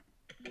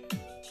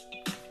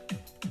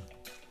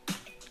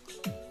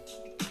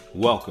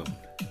Welcome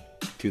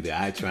to the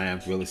I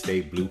Triumph Real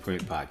Estate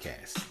Blueprint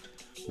Podcast,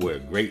 where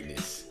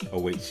greatness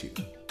awaits you.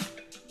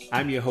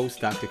 I'm your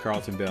host, Dr.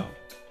 Carlton Bell,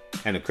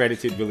 an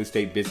accredited real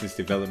estate business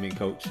development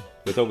coach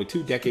with over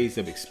 2 decades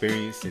of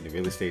experience in the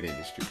real estate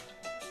industry.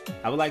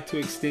 I would like to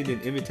extend an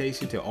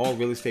invitation to all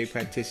real estate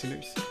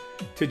practitioners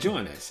to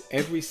join us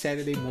every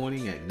Saturday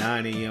morning at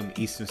 9 a.m.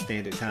 Eastern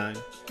Standard Time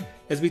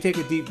as we take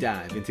a deep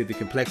dive into the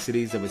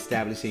complexities of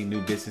establishing new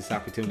business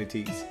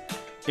opportunities,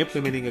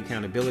 implementing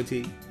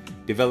accountability,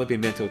 developing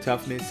mental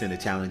toughness in a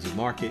challenging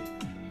market,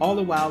 all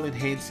the while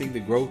enhancing the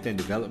growth and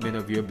development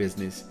of your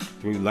business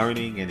through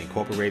learning and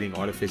incorporating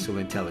artificial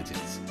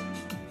intelligence.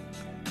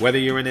 Whether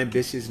you're an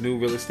ambitious new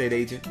real estate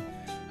agent,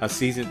 a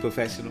seasoned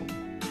professional,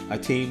 a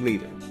team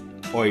leader,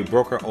 or a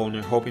broker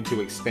owner hoping to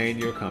expand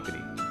your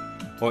company,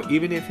 or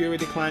even if you're a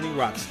declining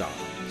rock star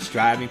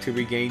striving to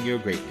regain your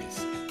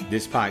greatness,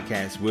 this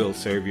podcast will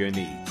serve your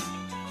needs.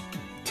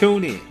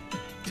 Tune in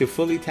to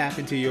fully tap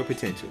into your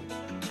potential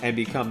and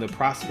become the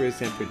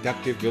prosperous and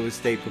productive real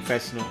estate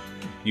professional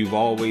you've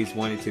always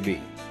wanted to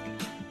be.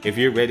 If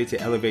you're ready to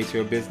elevate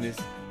your business,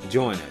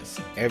 join us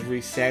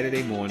every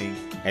Saturday morning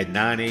at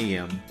 9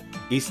 a.m.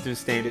 Eastern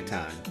Standard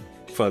Time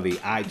for the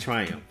I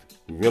Triumph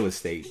Real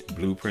Estate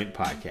Blueprint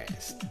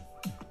Podcast,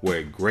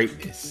 where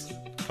greatness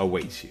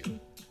awaits you.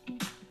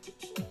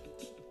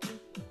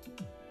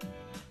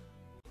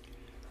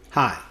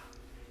 Hi,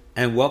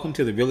 and welcome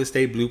to the Real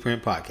Estate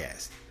Blueprint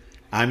Podcast.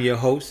 I'm your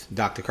host,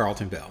 Dr.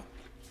 Carlton Bell.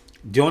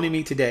 Joining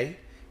me today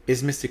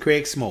is Mr.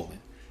 Craig Smolin,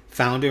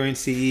 founder and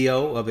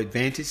CEO of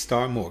Advantage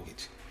Star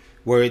Mortgage,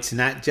 where it's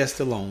not just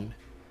a loan,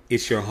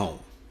 it's your home.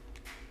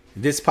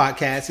 This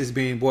podcast is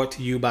being brought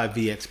to you by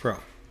VX Pro.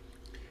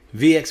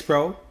 VX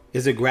Pro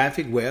is a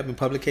graphic web and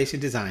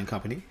publication design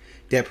company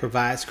that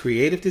provides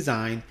creative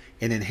design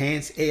and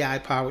enhanced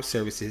AI-powered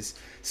services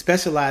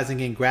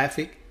specializing in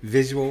graphic,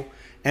 visual,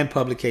 and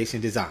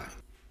publication design.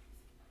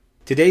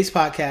 Today's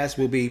podcast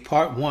will be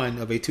part 1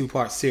 of a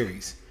 2-part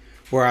series,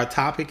 where our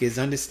topic is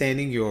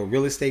understanding your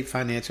real estate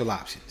financial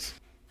options.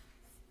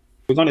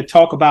 We're going to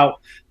talk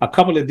about a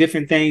couple of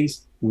different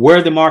things,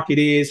 where the market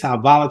is, how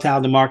volatile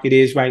the market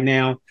is right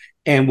now,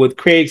 and with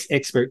Craig's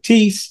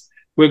expertise,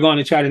 we're going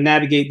to try to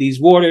navigate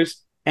these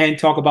waters and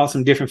talk about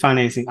some different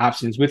financing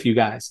options with you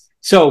guys.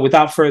 So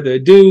without further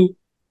ado,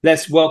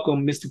 let's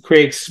welcome Mr.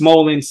 Craig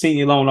Smolin,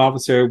 Senior Loan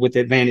Officer with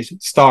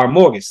Advantage Star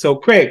Mortgage. So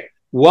Craig,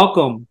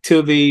 welcome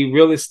to the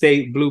Real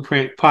Estate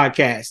Blueprint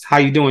Podcast. How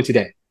are you doing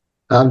today?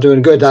 I'm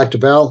doing good, Dr.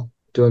 Bell.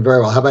 Doing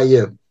very well. How about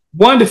you?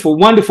 Wonderful,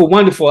 wonderful,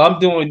 wonderful. I'm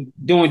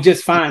doing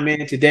just fine,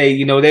 man, today.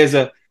 You know, there's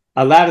a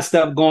lot of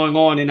stuff going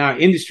on in our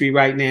industry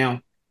right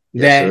now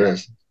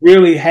that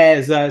really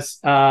has us,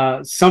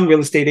 some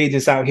real estate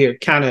agents out here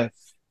kind of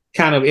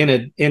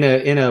in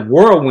a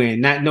whirlwind,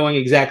 not knowing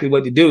exactly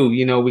what to do.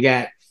 You know, we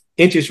got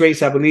interest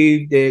rates. I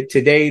believe that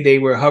today they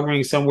were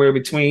hovering somewhere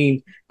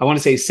between, I want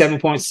to say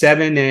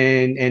 7.7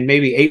 and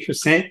maybe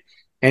 8%.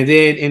 And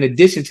then in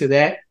addition to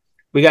that,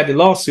 we got the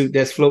lawsuit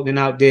that's floating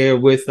out there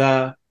with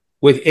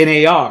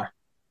NAR,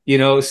 you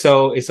know,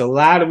 so it's a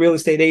lot of real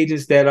estate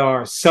agents that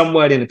are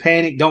somewhat in a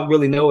panic, don't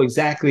really know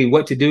exactly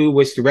what to do,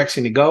 which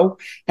direction to go.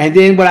 And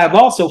then what I've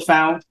also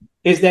found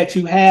is that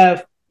you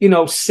have, you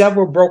know,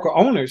 several broker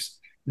owners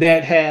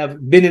that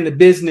have been in the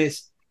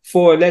business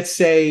for, let's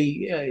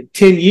say,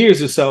 10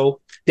 years or so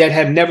that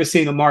have never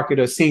seen a market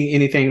or seen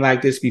anything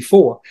like this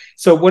before.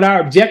 So what our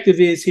objective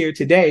is here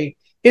today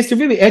is to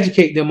really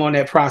educate them on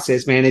that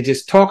process, man, and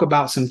just talk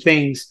about some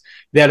things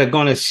that are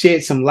going to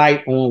shed some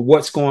light on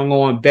what's going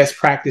on, best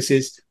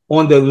practices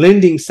on the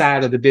lending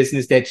side of the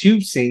business that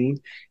you've seen,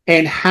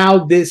 and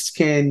how we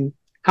can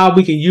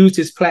use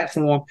this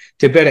platform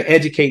to better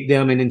educate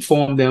them and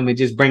inform them and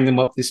just bring them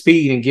up to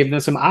speed and give them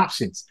some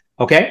options.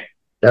 Okay?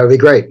 That would be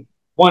great.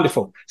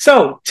 Wonderful.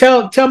 So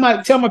tell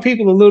my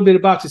people a little bit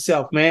about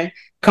yourself, man.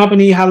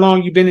 Company, how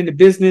long you've been in the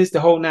business,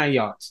 the whole 9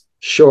 yards.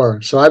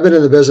 Sure. So I've been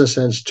in the business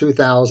since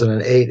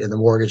 2008 in the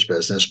mortgage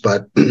business.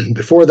 But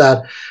before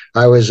that,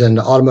 I was in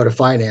automotive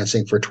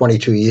financing for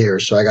 22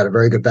 years. So I got a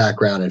very good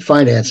background in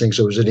financing.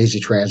 So it was an easy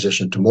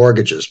transition to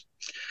mortgages.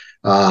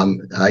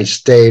 I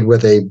stayed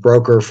with a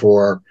broker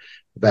for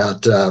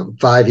about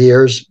 5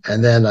 years.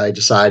 And then I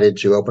decided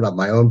to open up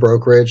my own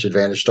brokerage,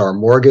 Advantage Star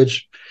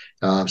Mortgage.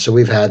 So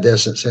we've had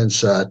this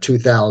since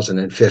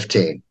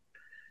 2015.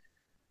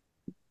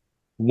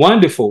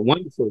 Wonderful,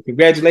 wonderful.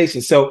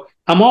 Congratulations. So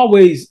I'm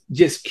always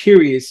just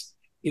curious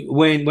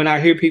when I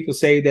hear people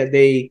say that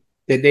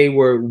they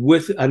were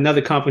with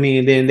another company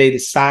and then they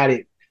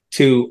decided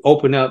to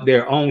open up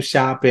their own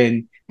shop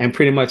and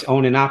pretty much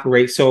own and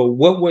operate. So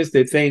what was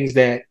the things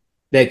that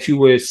you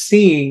were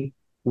seeing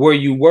where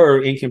you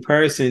were in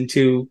comparison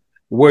to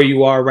where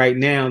you are right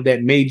now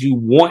that made you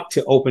want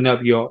to open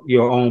up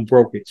your own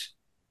brokerage?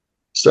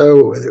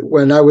 So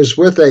when I was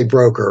with a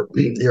broker,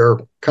 you're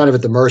kind of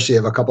at the mercy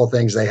of a couple of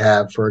things they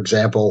have. For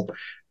example,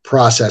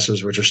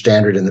 processes, which are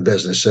standard in the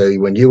business. So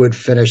when you would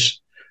finish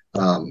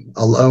a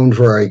loan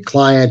for a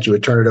client, you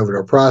would turn it over to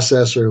a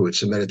processor who would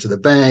submit it to the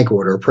bank,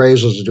 order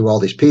appraisals, and do all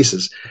these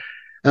pieces.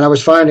 And I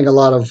was finding a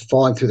lot of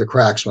falling through the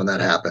cracks when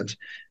that happened.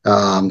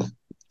 Um,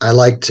 I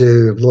like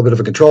to, a little bit of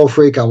a control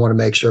freak. I want to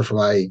make sure for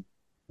my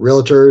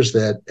realtors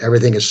that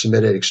everything is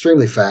submitted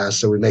extremely fast.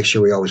 So we make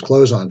sure we always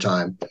close on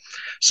time.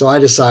 So I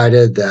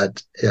decided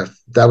that if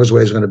that was the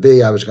way it was going to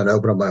be, I was going to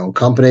open up my own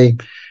company.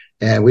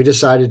 And we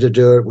decided to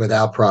do it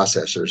without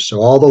processors.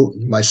 So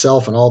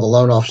myself and all the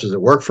loan officers that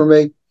work for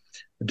me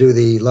do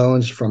the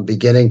loans from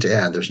beginning to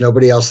end. There's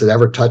nobody else that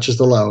ever touches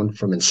the loan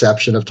from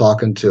inception of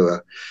talking to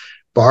a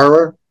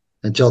borrower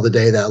until the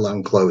day that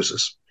loan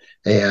closes.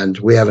 And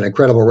we have an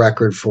incredible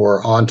record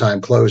for on-time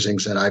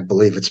closings, and I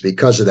believe it's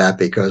because of that,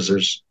 because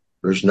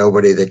there's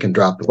nobody that can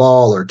drop the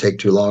ball or take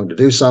too long to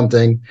do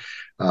something,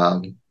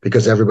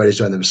 because everybody's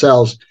doing it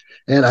themselves.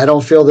 And I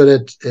don't feel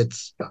that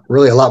it's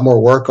really a lot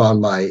more work on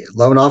my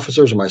loan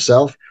officers or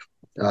myself.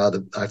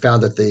 I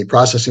found that the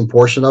processing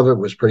portion of it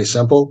was pretty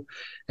simple,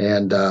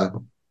 and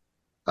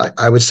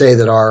I would say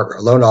that our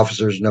loan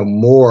officers know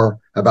more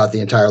about the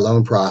entire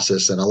loan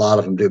process than a lot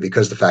of them do,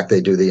 because of the fact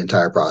they do the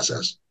entire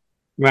process.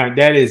 Right.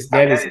 That is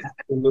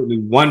absolutely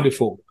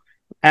wonderful.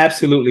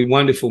 Absolutely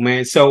wonderful,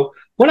 man. So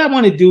what I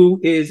want to do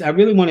is I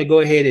really want to go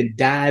ahead and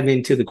dive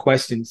into the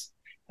questions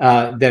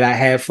that I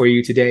have for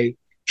you today.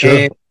 Sure.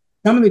 And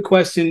some of the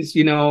questions,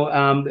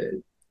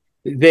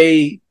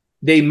 they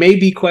they may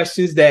be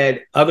questions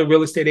that other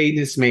real estate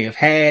agents may have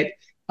had.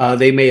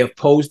 They may have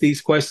posed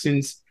these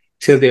questions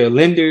to their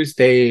lenders.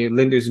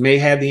 Lenders may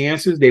have the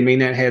answers. They may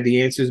not have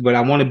the answers, but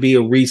I want to be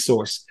a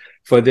resource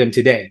for them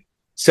today.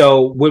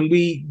 So when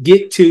we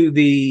get to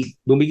the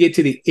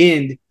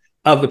end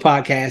of the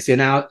podcast,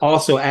 and I'll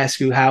also ask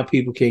you how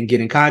people can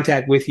get in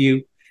contact with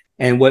you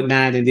and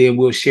whatnot, and then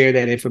we'll share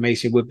that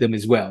information with them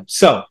as well.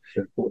 So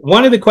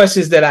one of the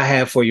questions that I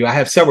have for you, I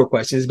have several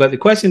questions, but the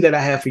question that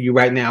I have for you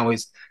right now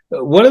is,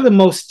 what are the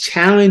most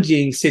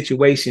challenging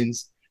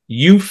situations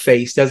you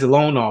faced as a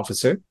loan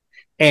officer,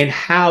 and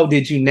how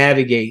did you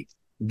navigate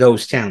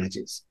those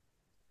challenges?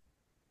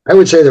 I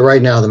would say that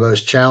right now the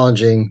most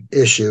challenging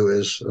issue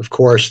is, of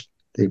course,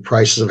 the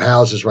prices of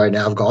houses right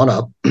now have gone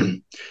up,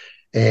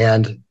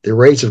 and the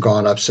rates have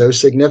gone up so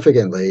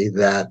significantly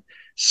that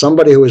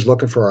somebody who was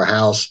looking for a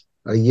house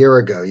a year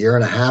ago, year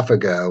and a half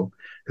ago,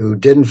 who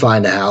didn't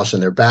find a house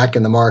and they're back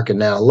in the market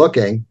now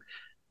looking,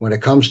 when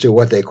it comes to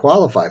what they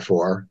qualify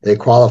for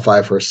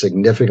a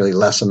significantly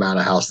less amount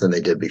of house than they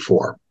did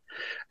before.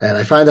 And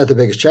I find that the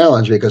biggest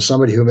challenge, because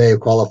somebody who may have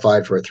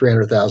qualified for a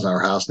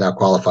 $300,000 house now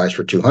qualifies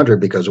for 200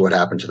 because of what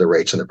happened to the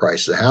rates and the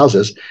prices of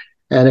houses.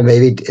 And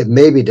it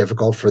may be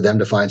difficult for them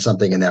to find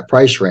something in that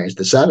price range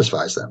that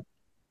satisfies them.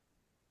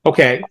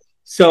 Okay.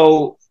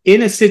 So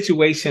in a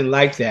situation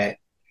like that,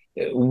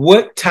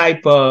 what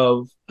type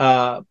of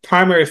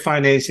primary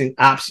financing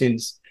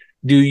options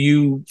do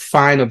you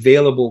find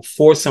available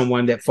for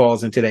someone that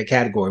falls into that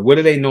category? What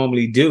do they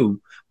normally do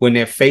when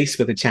they're faced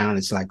with a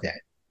challenge like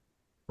that?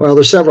 Well,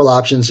 there's several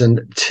options,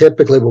 and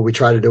typically what we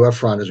try to do up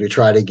front is we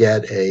try to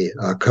get a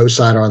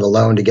co-signer on the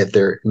loan to get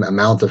their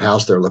amount of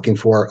house they're looking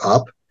for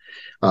up.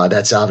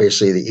 That's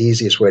obviously the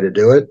easiest way to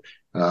do it.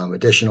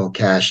 Additional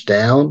cash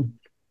down.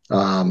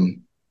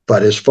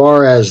 But as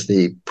far as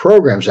the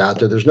programs out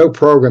there, there's no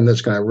program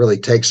that's going to really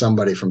take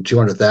somebody from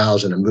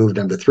 200,000 and move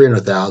them to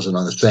 300,000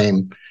 on the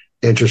same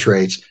interest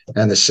rates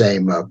and the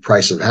same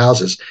price of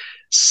houses.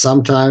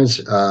 Sometimes,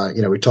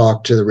 we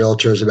talk to the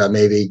realtors about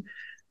maybe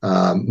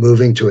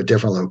moving to a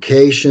different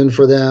location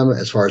for them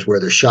as far as where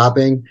they're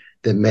shopping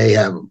that may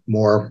have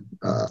more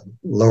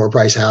lower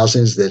price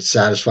housings that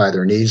satisfy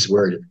their needs,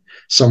 where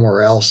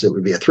somewhere else it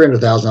would be a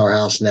 $300,000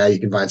 house. Now you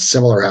can find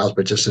similar house,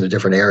 but just in a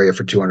different area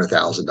for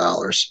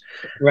 $200,000.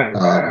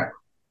 Right.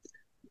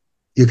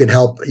 You can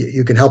help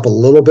a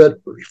little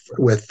bit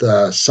with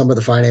some of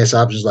the finance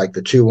options like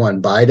the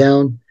 2-1 buy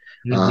down,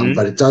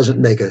 but it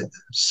doesn't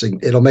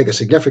it'll make a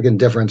significant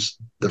difference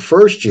the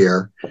first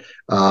year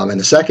and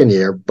the second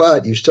year,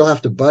 but you still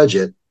have to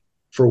budget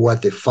for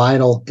what the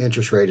final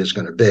interest rate is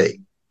going to be.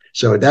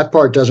 So that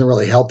part doesn't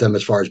really help them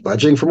as far as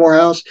budgeting for more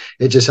house.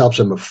 It just helps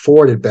them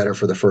afford it better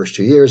for the first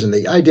 2 years. And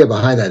the idea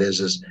behind that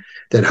is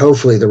that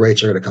hopefully the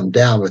rates are going to come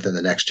down within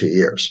the next 2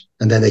 years,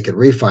 and then they can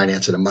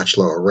refinance at a much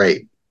lower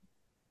rate.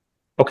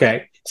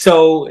 Okay.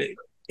 So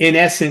in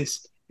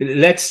essence,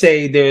 let's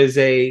say there's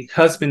a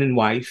husband and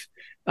wife,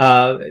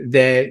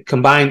 that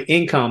combined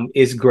income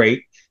is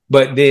great,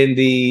 but then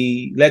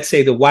let's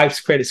say the wife's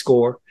credit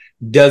score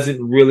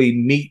doesn't really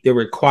meet the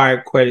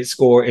required credit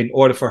score in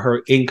order for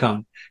her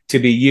income to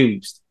be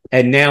used.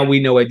 And now we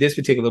know at this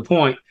particular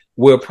point,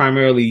 we're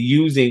primarily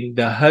using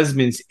the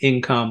husband's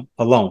income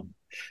alone.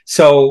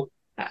 So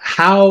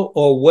how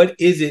or what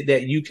is it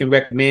that you can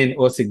recommend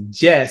or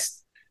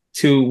suggest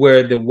to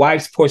where the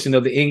wife's portion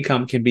of the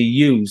income can be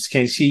used?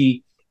 Can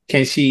she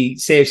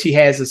say if she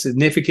has a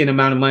significant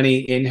amount of money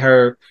in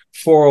her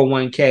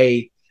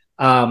 401k,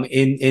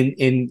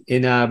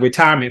 in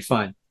retirement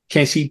fund,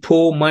 can she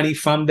pull money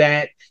from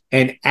that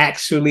and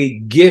actually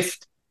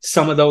gift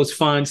some of those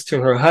funds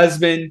to her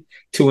husband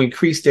to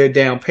increase their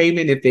down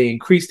payment? If they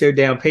increase their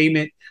down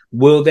payment,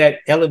 will that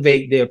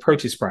elevate their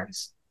purchase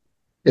price?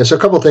 Yeah, so a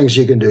couple of things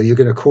you can do. You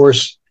can, of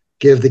course,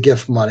 give the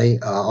gift money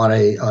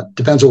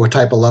depends on what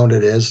type of loan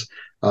it is.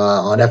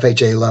 On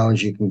FHA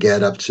loans, you can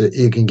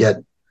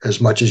get as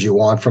much as you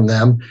want from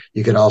them.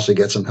 You can also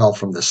get some help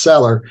from the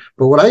seller.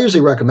 But what I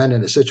usually recommend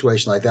in a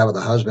situation like that with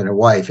a husband and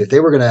wife, if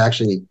they were going to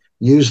actually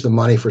use the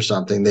money for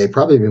something, they'd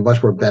probably be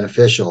much more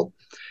beneficial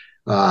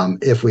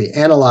if we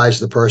analyze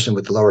the person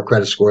with the lower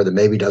credit score that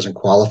maybe doesn't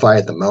qualify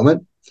at the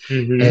moment.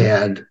 Mm-hmm.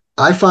 And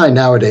I find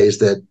nowadays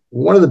that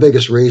one of the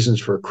biggest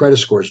reasons for credit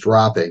scores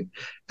dropping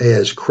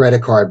is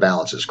credit card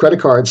balances. Credit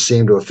cards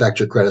seem to affect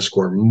your credit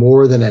score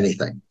more than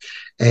anything.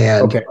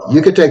 And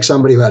you could take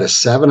somebody who had a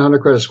 700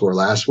 credit score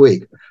last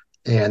week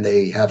and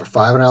they have a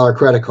 $500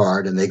 credit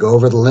card and they go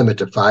over the limit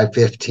to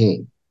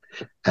 515.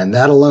 And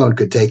that alone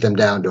could take them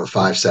down to a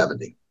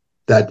 570.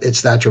 That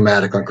it's that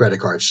dramatic on credit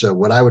cards. So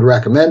what I would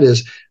recommend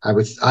is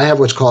I have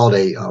what's called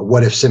a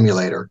what if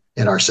simulator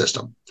in our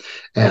system.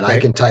 And I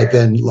can type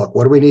in, look,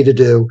 what do we need to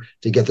do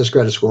to get this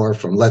credit score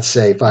from, let's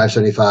say,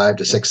 575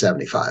 to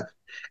 675?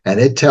 And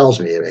it tells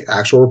me an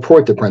actual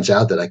report that prints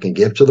out that I can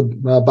give to the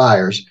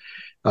buyers.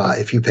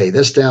 If you pay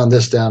this down, and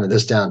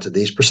this down to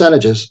these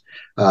percentages,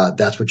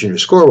 that's what your new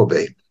score will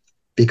be.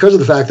 Because of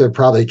the fact they're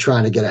probably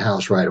trying to get a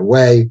house right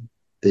away,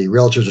 the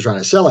realtors are trying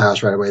to sell a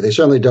house right away. They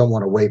certainly don't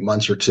want to wait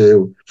months or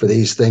two for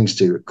these things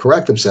to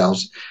correct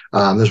themselves.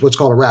 There's what's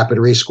called a rapid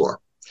rescore.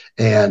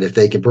 And if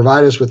they can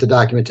provide us with the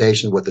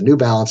documentation, what the new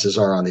balances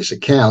are on these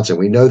accounts, and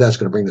we know that's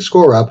going to bring the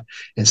score up,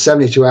 in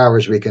 72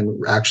 hours, we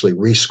can actually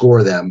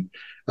rescore them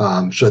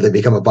so they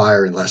become a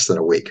buyer in less than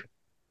a week.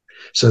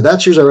 So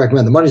that's usually I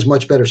recommend. The money's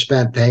much better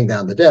spent paying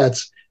down the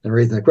debts and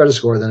raising the credit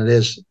score than it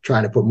is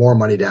trying to put more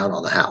money down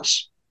on the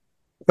house.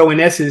 So in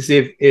essence,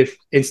 if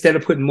instead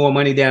of putting more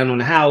money down on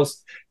the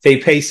house, they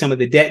pay some of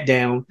the debt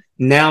down,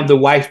 now the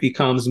wife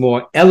becomes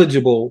more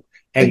eligible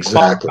and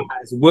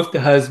qualifies with the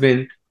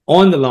husband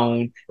on the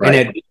loan. Right.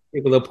 And at this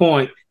particular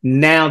point,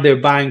 now their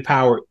buying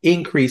power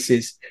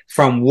increases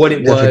from what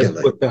it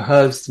was with the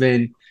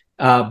husband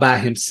by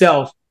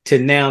himself to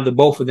now the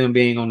both of them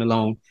being on the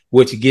loan,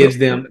 which gives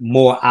them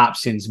more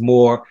options,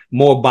 more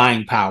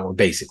buying power,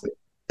 basically.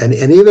 And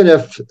even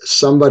if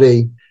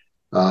somebody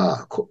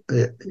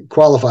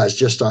qualifies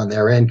just on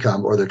their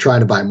income or they're trying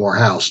to buy more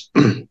house,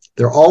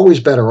 they're always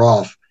better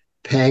off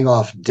paying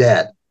off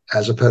debt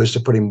as opposed to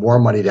putting more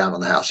money down on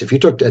the house. If you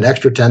took an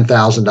extra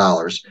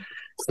 $10,000,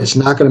 it's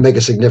not going to make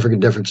a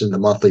significant difference in the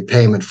monthly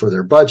payment for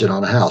their budget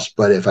on a house.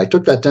 But if I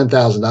took that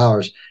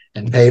 $10,000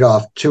 and paid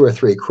off 2 or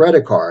 3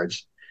 credit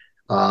cards,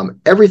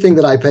 everything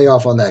that I pay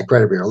off on that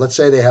credit bureau, let's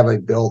say they have a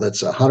bill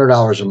that's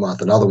 $100 a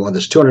month, another one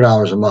that's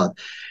 $200 a month,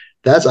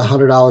 that's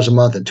 $100 a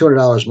month and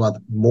 $200 a month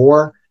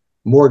more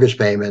mortgage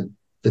payment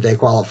that they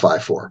qualify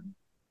for.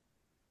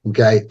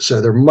 Okay,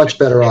 so they're much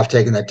better off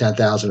taking that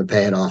 $10,000 and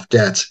paying off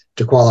debts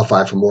to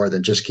qualify for more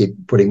than just keep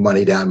putting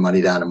money down, and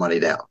money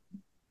down.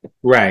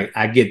 Right,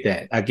 I get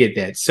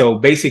that. So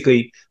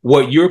basically,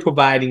 what you're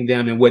providing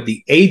them and what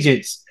the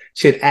agents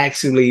should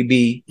actually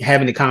be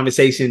having a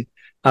conversation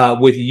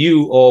with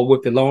you or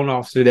with the loan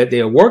officer that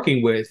they're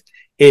working with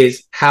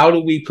is how do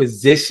we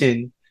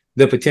position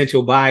the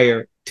potential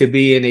buyer to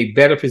be in a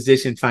better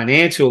position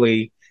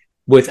financially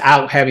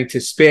without having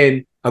to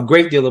spend a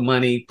great deal of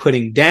money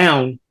putting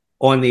down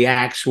on the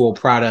actual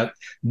product,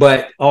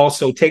 but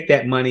also take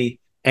that money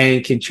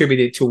and contribute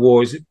it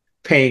towards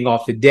paying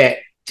off the debt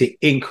to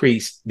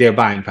increase their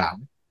buying power.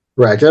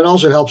 Right. That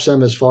also helps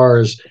them as far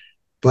as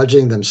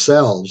budgeting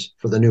themselves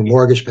for the new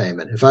mortgage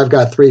payment. If I've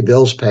got 3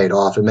 bills paid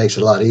off, it makes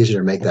it a lot easier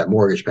to make that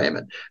mortgage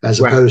payment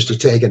as opposed to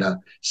taking a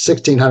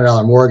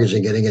 $1,600 mortgage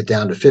and getting it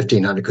down to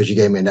 $1,500 because you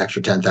gave me an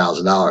extra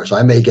 $10,000.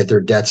 I may get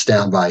their debts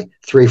down by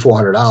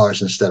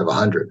 $300-$400 instead of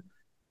 $100.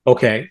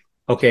 Okay.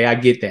 I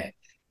get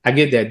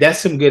that. That's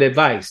some good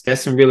advice.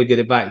 That's some really good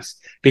advice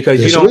because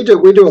we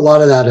do a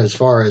lot of that as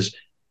far as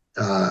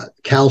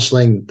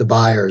counseling the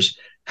buyers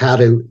how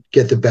to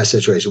get the best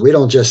situation. We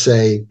don't just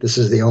say this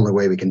is the only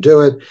way we can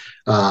do it.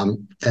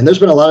 And there's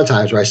been a lot of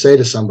times where I say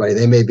to somebody,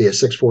 they may be a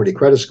 640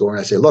 credit score, and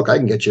I say, look, I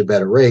can get you a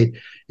better rate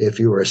if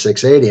you were a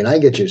 680, and I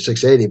can get you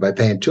 680 by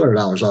paying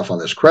 $200 off on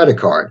this credit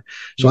card.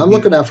 So I'm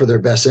looking out for their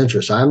best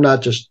interest. I'm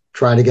not just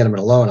trying to get them in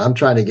a loan. I'm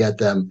trying to get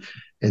them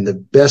in the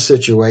best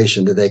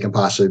situation that they can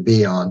possibly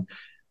be on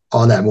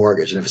that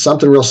mortgage. And if it's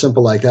something real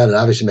simple like that, it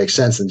obviously makes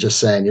sense than just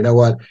saying, you know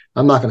what,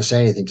 I'm not going to say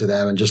anything to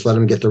them and just let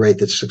them get the rate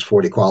that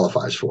 640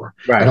 qualifies for.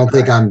 Right, I don't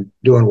think I'm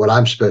doing what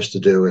I'm supposed to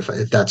do if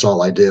that's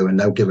all I do and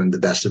don't give them the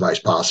best advice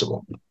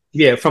possible.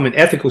 Yeah, from an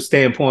ethical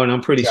standpoint,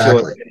 I'm pretty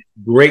sure it's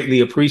greatly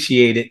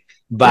appreciated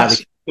by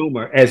the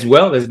consumer as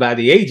well as by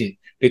the agent,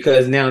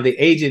 because now the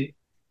agent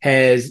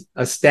has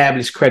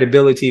established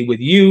credibility with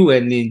you,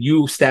 and then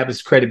you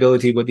establish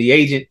credibility with the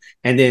agent,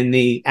 and then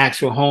the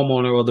actual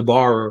homeowner or the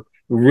borrower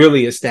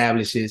really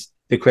establishes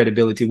the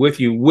credibility with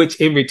you, which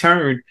in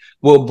return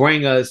will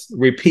bring us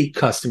repeat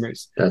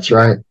customers. That's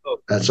right.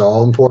 That's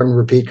all important,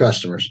 repeat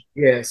customers.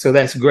 Yeah, so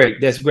that's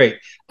great. Let's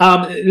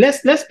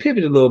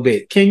pivot a little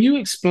bit. Can you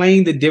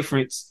explain the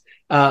difference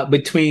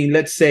between,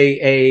 let's say,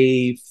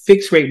 a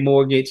fixed rate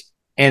mortgage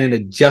and an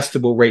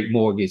adjustable rate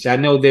mortgage? I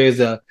know there's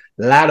a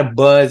a lot of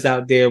buzz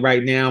out there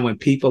right now, and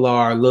people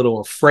are a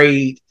little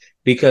afraid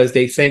because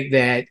they think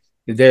that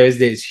there's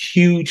this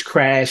huge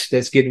crash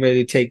that's getting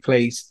ready to take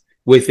place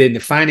within the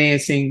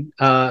financing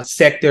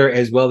sector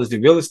as well as the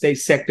real estate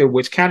sector,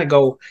 which kind of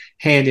go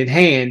hand in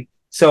hand.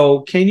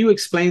 So can you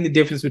explain the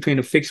difference between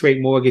a fixed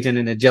rate mortgage and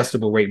an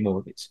adjustable rate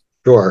mortgage?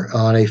 Sure.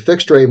 On a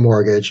fixed rate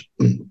mortgage,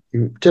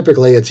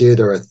 typically it's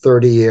either a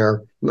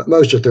 30-year,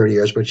 most are 30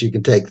 years, but you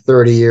can take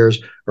 30 years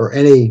or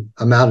any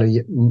amount of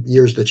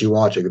years that you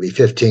want. It could be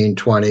 15,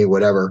 20,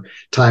 whatever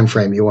time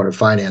frame you want to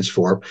finance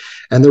for.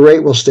 And the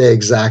rate will stay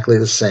exactly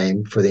the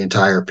same for the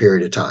entire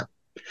period of time.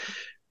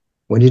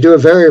 When you do a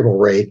variable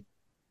rate,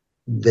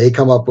 they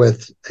come up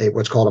with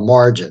what's called a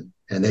margin,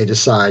 and they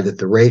decide that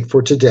the rate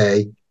for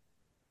today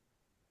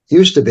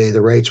used to be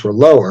the rates were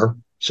lower.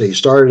 So you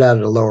started out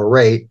at a lower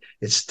rate.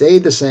 It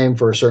stayed the same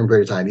for a certain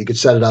period of time. You could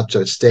set it up so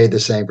it stayed the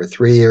same for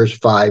 3 years,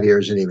 5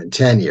 years, and even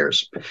 10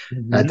 years.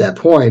 Mm-hmm. At that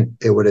point,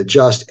 it would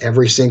adjust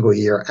every single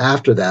year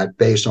after that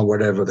based on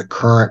whatever the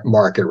current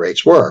market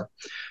rates were.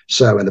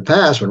 So in the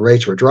past, when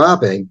rates were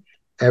dropping,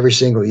 every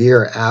single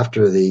year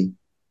after the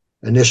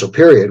initial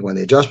period, when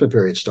the adjustment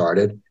period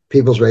started,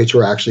 people's rates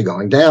were actually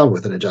going down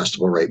with an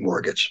adjustable rate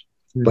mortgage.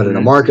 Mm-hmm. But in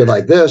a market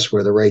like this,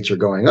 where the rates are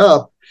going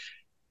up,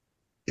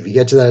 if you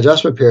get to that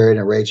adjustment period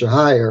and rates are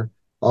higher,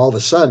 all of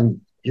a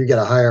sudden you get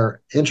a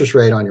higher interest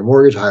rate on your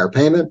mortgage, higher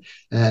payment,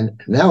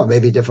 and now it may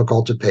be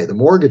difficult to pay the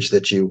mortgage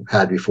that you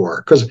had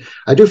before. Because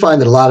I do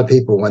find that a lot of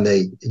people, when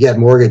they get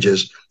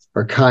mortgages,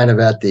 are kind of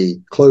at the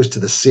close to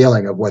the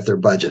ceiling of what their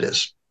budget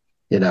is.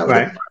 You know,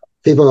 right.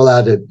 People are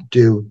allowed to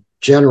do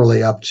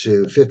generally up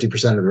to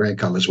 50% of their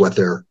income is what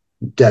their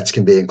debts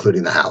can be,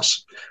 including the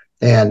house.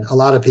 And a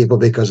lot of people,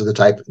 because of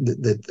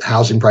the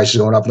housing prices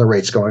going up and the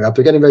rates going up,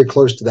 they're getting very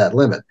close to that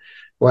limit.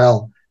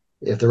 Well,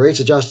 if the rate's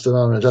adjusted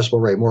on an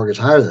adjustable rate mortgage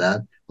higher than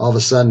that, all of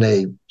a sudden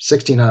a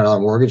 $1,600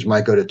 mortgage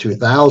might go to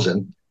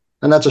 $2,000,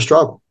 and that's a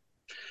struggle.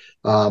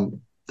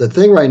 The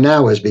thing right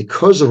now is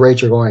because the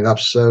rates are going up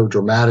so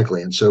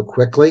dramatically and so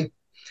quickly,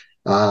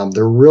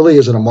 there really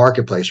isn't a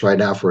marketplace right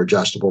now for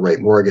adjustable rate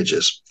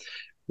mortgages.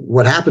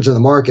 What happens in the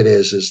market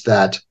is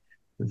that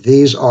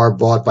these are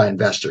bought by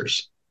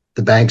investors.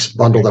 The banks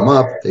bundle them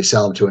up, they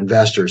sell them to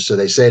investors. So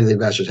they say to the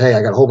investors, hey,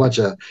 I got a whole bunch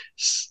of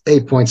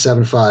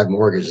 8.75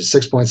 mortgages,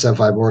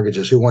 6.75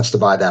 mortgages. Who wants to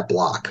buy that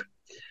block?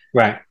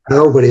 Right.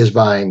 Nobody is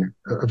buying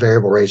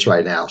variable rates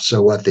right now.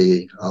 So what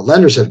the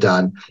lenders have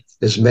done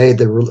is made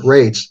the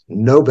rates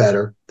no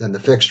better than the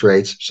fixed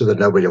rates so that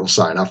nobody will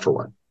sign up for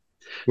one.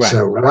 Right.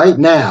 So right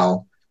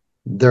now,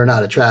 they're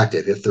not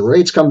attractive. If the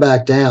rates come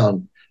back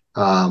down,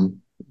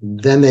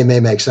 then they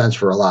may make sense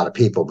for a lot of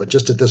people. But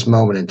just at this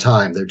moment in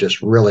time, they're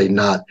just really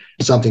not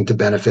something to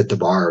benefit the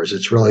borrowers.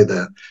 It's really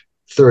the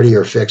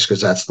 30-year fix because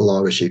that's the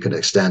longest you can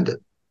extend it.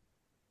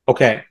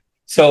 Okay.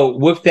 So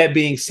with that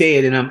being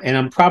said, and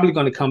I'm probably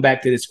going to come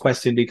back to this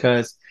question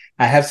because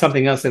I have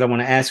something else that I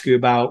want to ask you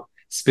about,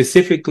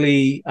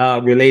 specifically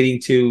relating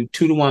to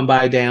 2-to-1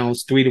 buy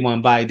downs,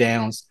 3-to-1 buy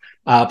downs,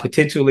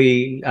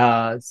 potentially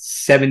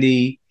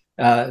 70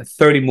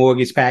 30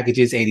 mortgage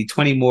packages,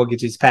 80-20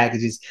 mortgages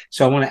packages.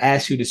 So I want to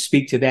ask you to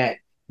speak to that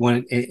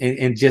one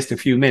in just a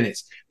few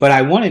minutes. But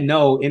I want to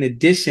know, in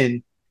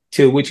addition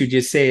to what you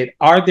just said,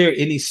 are there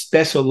any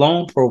special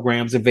loan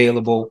programs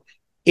available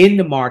in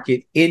the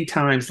market in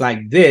times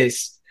like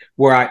this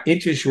where our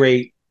interest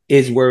rate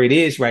is where it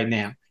is right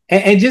now?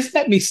 And just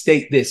let me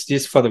state this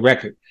just for the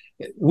record.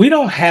 We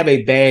don't have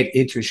a bad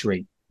interest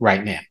rate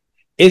right now.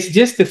 It's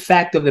just the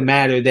fact of the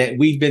matter that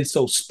we've been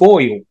so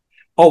spoiled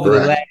over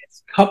the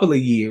last couple of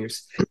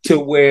years to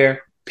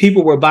where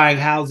people were buying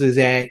houses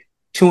at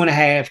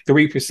 2.5%,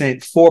 3%,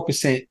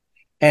 4%,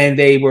 and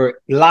they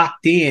were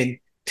locked in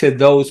to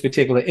those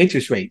particular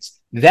interest rates.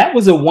 That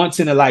was a once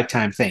in a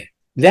lifetime thing.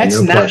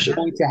 That's not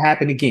going to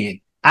happen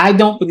again. I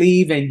don't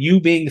believe, in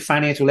you being the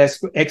financial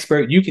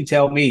expert, you can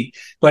tell me,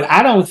 but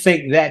I don't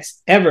think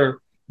that's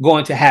ever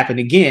going to happen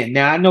again.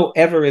 Now, I know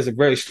ever is a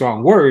very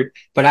strong word,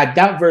 but I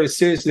doubt very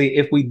seriously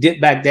if we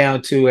dip back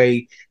down to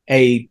a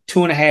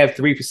 2.5%,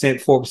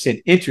 3%,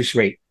 4% interest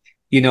rate,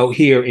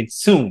 here and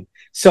soon.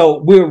 So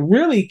we're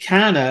really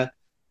kind of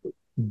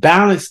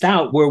balanced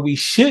out where we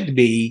should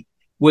be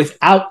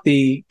without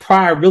the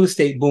prior real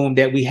estate boom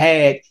that we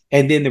had,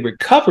 and then the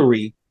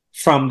recovery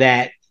from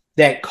that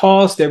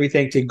caused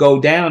everything to go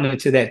down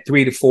into that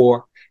 3 to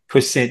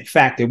 4%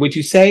 factor. Would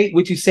you say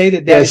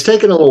that? Yeah, it's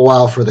taken a little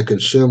while for the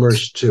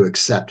consumers to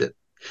accept it.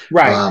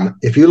 Right.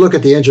 If you look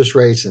at the interest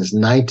rate since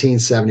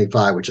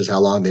 1975, which is how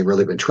long they've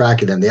really been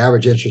tracking them, the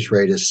average interest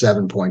rate is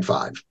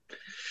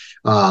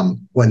 7.5.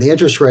 When the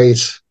interest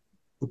rates,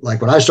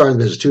 like when I started the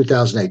business,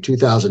 2008,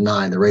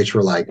 2009, the rates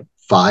were like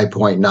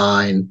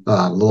 5.9,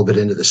 a little bit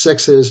into the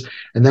sixes.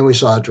 And then we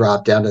saw it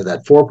drop down to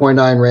that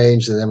 4.9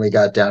 range. And then we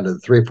got down to the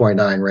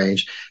 3.9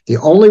 range. The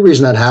only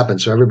reason that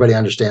happened, so everybody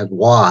understands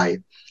why,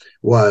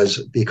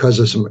 was because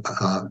of some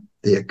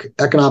the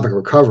economic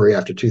recovery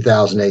after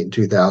 2008 and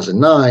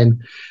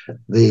 2009.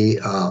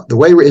 The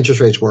way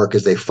interest rates work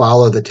is they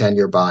follow the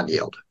 10-year bond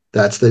yield.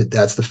 That's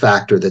the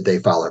factor that they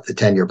follow. If the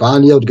 10-year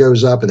bond yield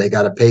goes up and they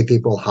got to pay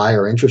people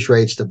higher interest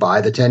rates to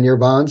buy the 10-year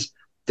bonds,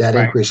 that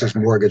Right. increases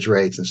mortgage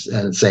rates,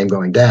 and the same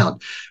going down.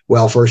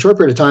 Well, for a short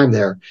period of time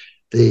there,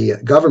 the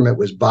government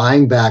was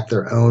buying back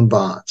their own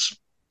bonds.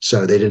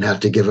 So they didn't have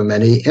to give them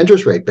any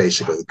interest rate,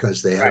 basically,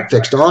 because they had a Right.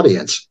 fixed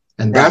audience.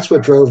 And Right. that's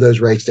what drove those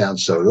rates down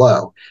so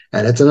low.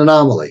 And it's an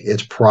anomaly.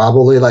 It's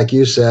probably, like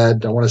you said,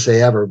 don't want to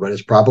say ever, but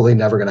it's probably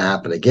never going to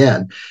happen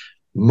again.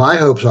 My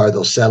hopes are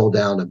they'll settle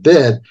down a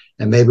bit,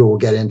 and maybe we'll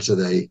get into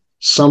the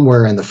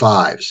somewhere in the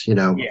fives.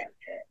 Yeah.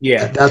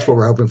 Yeah. That's what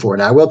we're hoping for.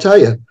 And I will tell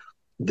you,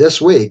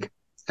 this week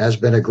has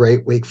been a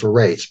great week for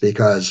rates,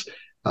 because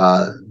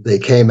they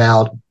came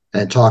out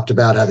and talked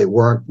about how they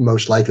weren't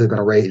most likely going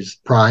to raise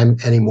prime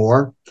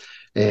anymore,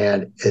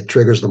 and it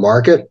triggers the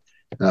market.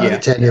 The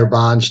 10-year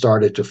bond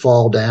started to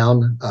fall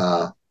down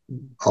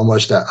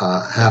almost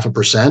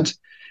 0.5%.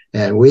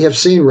 And we have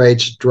seen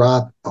rates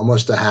drop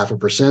almost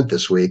 0.5%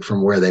 this week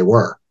from where they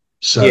were.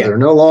 So they're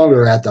no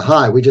longer at the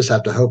high. We just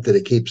have to hope that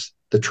it keeps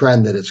the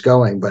trend that it's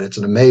going. But it's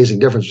an amazing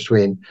difference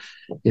between,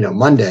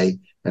 Monday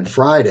and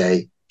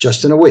Friday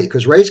just in a week,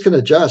 because rates can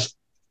adjust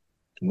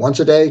once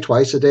a day,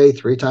 twice a day,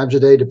 3 times a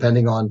day,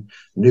 depending on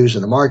news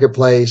in the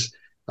marketplace,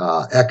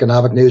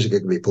 economic news. It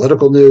could be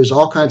political news.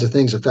 All kinds of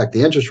things affect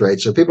the interest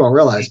rate. So people don't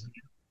realize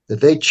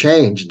that they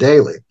change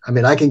daily. I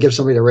mean, I can give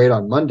somebody a rate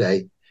on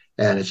Monday,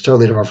 and it's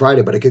totally different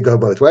Friday, but it could go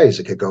both ways.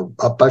 It could go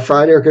up by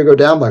Friday or it could go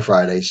down by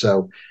Friday.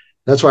 So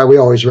that's why we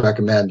always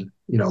recommend,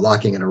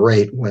 locking in a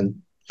rate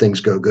when things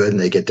go good and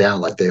they get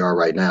down like they are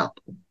right now.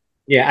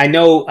 Yeah, I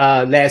know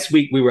last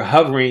week we were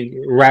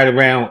hovering right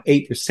around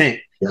 8%.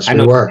 Yes, I we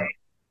know were.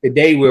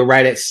 today we're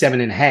right at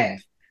 7.5%.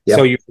 Yep.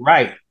 So you're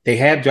right. They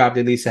have dropped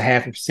at least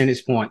 0.5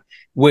 percentage point,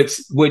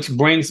 which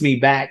brings me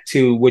back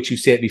to what you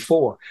said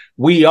before.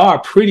 We are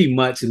pretty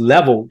much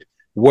leveled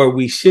where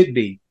we should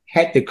be.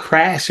 Had the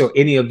crash or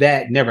any of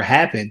that never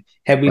happened,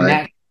 had we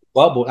not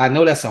bubbled, I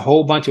know that's a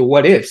whole bunch of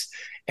what ifs.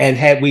 And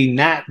had we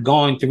not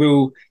gone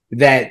through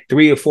that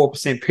 3 or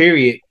 4%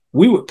 period,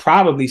 we would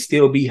probably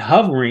still be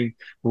hovering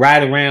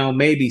right around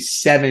maybe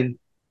 7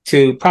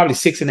 to probably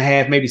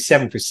 6.5, maybe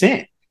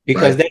 7%,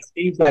 because that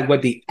seems like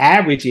what the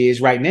average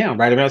is right now,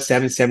 right around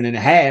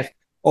 7.5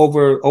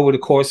 over the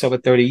course of a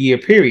 30-year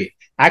period.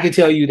 I can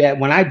tell you that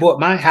when I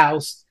bought my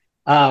house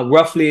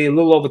roughly a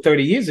little over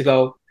 30 years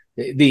ago,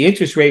 the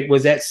interest rate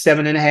was at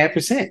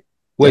 7.5%,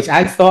 which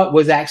I thought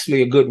was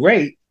actually a good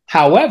rate.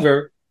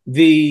 However,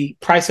 the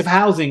price of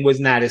housing was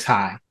not as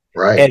high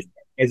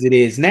as it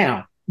is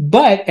now.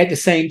 But at the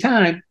same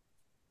time,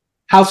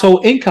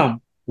 household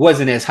income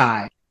wasn't as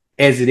high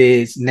as it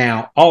is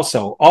now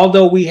also.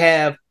 Although we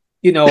have,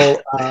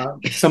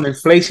 some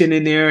inflation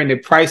in there, and the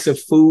price of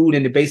food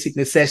and the basic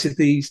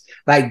necessities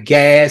like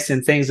gas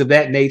and things of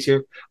that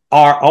nature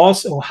are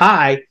also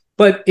high,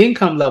 but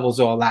income levels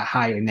are a lot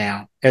higher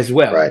now as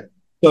well. Right.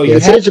 So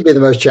it seems to be the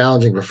most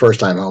challenging for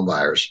first-time home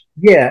buyers.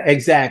 Yeah,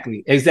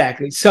 exactly.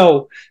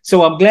 So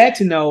I'm glad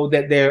to know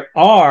that there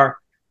are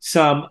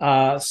some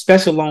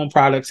special loan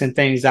products and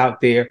things out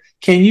there.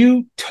 Can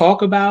you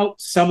talk about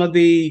some of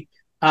the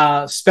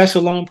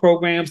special loan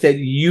programs that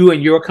you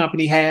and your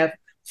company have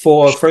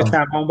for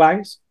first-time home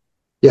buyers?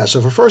 Yeah,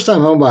 so for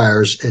first-time home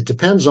buyers, it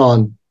depends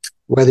on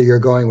whether you're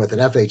going with an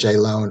FHA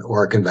loan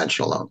or a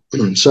conventional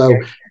loan. So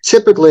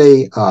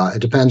typically, it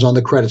depends on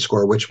the credit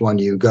score, which one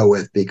you go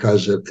with,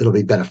 because it'll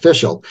be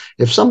beneficial.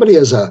 If somebody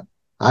is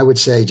I would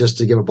say, just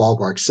to give a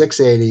ballpark,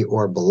 680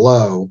 or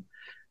below,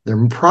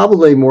 they're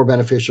probably more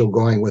beneficial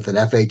going with an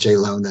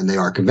FHA loan than they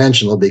are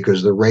conventional,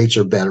 because the rates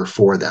are better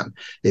for them.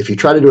 If you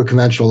try to do a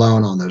conventional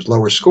loan on those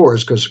lower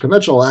scores, because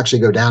conventional will actually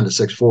go down to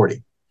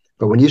 640.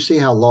 But when you see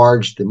how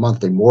large the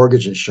monthly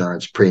mortgage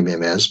insurance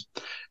premium is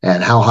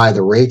and how high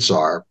the rates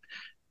are,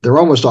 they're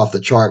almost off the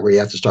chart where you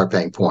have to start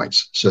paying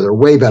points. So they're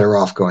way better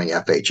off going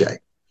FHA.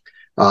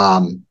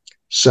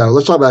 So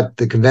let's talk about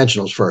the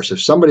conventionals first.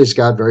 If somebody's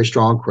got very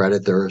strong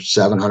credit, they're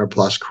 700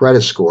 plus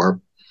credit score,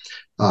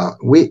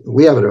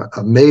 we have an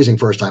amazing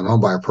first-time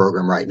homebuyer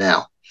program right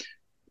now.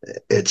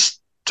 It's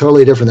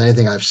totally different than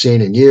anything I've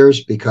seen in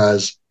years,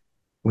 because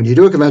when you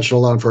do a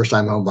conventional loan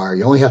first-time homebuyer,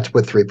 you only have to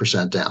put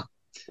 3% down.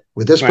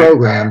 With this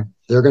program,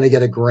 they're going to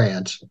get a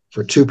grant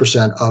for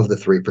 2% of the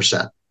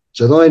 3%.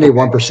 So they only need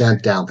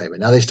 1% down payment.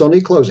 Now, they still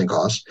need closing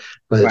costs,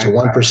 but it's a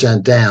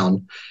 1%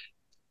 down.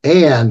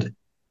 And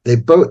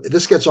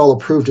this gets all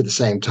approved at the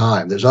same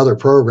time. There's other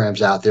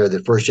programs out there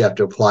that first you have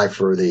to apply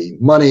for the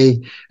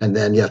money, and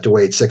then you have to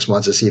wait 6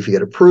 months to see if you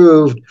get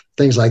approved,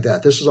 things like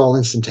that. This is all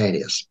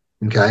instantaneous.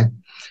 Okay.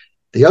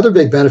 The other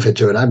big benefit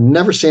to it, I've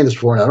never seen this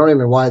before, and I don't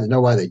even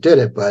know why they did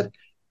it, but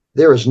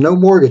there is no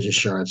mortgage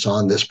insurance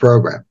on this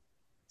program.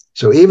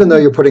 So even though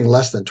you're putting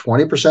less than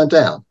 20%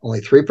 down, only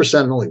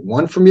 3% and only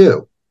 1% from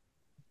you,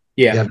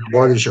 you have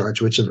mortgage insurance,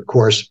 which of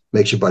course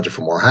makes you budget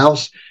for more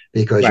house,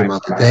 because your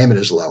monthly payment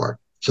is lower.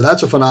 So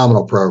that's a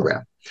phenomenal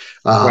program.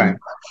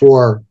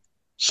 For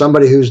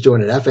somebody who's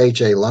doing an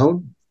FHA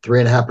loan,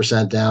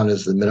 3.5% down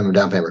is the minimum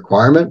down payment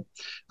requirement.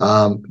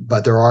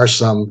 But there are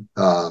some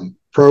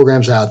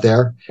programs out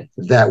there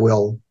that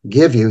will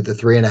give you the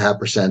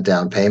 3.5%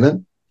 down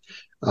payment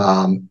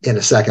in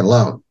a second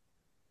loan.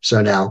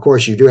 So now, of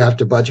course, you do have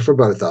to budget for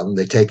both of them.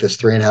 They take this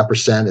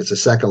 3.5%. It's a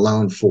second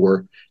loan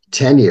for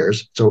 10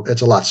 years. So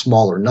it's a lot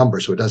smaller number.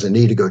 So it doesn't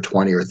need to go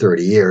 20 or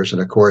 30 years.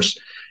 And of course,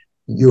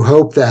 you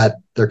hope that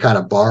they're kind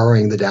of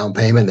borrowing the down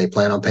payment. They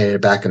plan on paying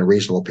it back in a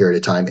reasonable period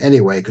of time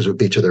anyway, because it would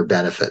be to their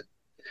benefit.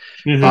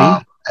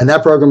 Mm-hmm. And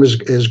that program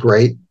is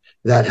great.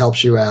 That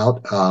helps you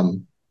out.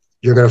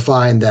 You're going to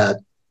find that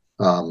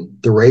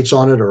the rates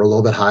on it are a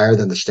little bit higher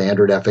than the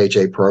standard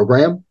FHA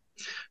program.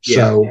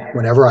 So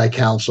whenever I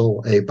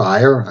counsel a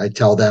buyer, I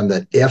tell them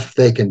that if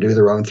they can do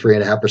their own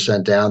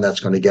 3.5% down, that's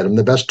going to get them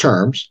the best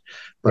terms.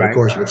 But of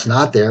course, if it's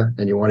not there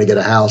and you want to get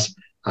a house,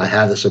 I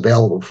have this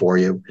available for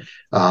you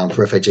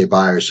for FHA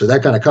buyers. So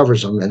that kind of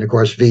covers them. And of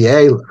course,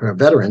 VA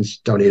veterans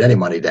don't need any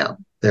money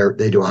down.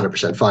 They do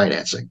 100%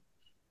 financing.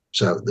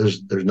 So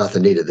there's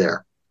nothing needed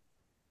there.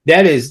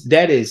 That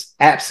is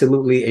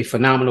absolutely a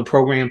phenomenal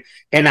program.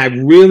 And I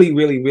really,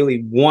 really,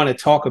 really want to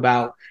talk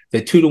about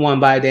the 2-to-1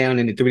 buy down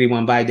and the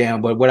 3-to-1 buy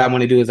down. But what I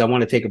want to do is I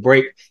want to take a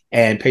break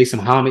and pay some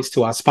homage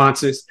to our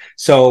sponsors.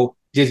 So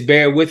just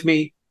bear with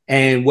me.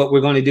 And what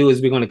we're going to do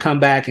is we're going to come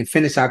back and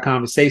finish our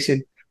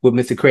conversation with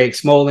Mr. Craig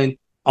Smolin,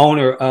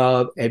 owner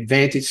of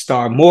Advantage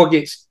Star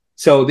Mortgage.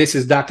 So this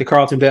is Dr.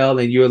 Carlton Bell,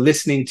 and you're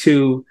listening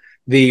to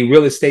the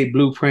Real Estate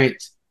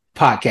Blueprint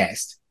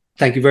podcast.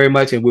 Thank you very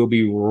much, and we'll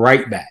be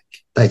right back.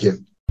 Thank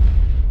you.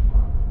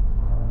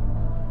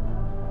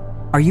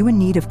 Are you in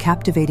need of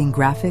captivating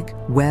graphic,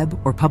 web,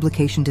 or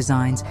publication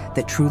designs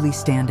that truly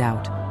stand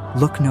out?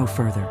 Look no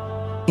further.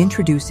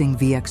 Introducing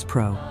VX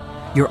Pro,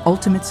 your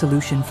ultimate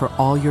solution for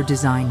all your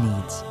design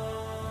needs.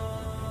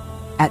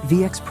 At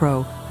VX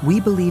Pro,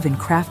 we believe in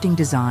crafting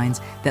designs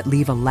that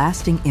leave a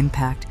lasting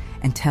impact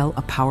and tell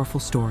a powerful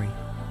story.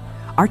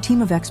 Our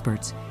team of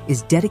experts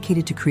is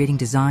dedicated to creating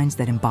designs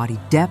that embody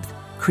depth,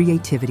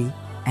 creativity,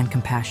 and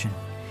compassion,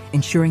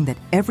 ensuring that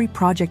every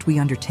project we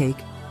undertake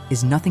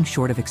is nothing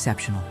short of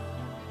exceptional.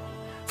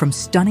 From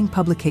stunning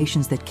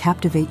publications that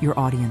captivate your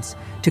audience,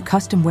 to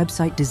custom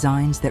website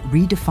designs that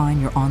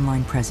redefine your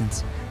online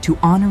presence, to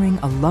honoring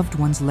a loved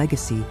one's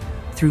legacy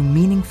through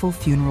meaningful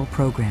funeral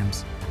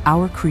programs,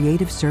 our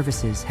creative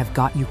services have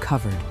got you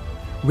covered.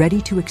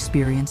 Ready to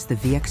experience the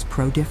VX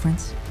Pro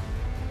difference?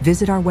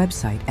 Visit our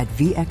website at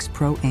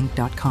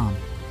vxproinc.com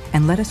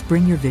and let us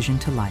bring your vision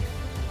to life.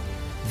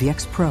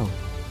 VX Pro,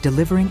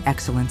 delivering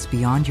excellence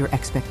beyond your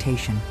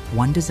expectation,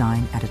 one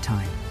design at a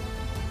time.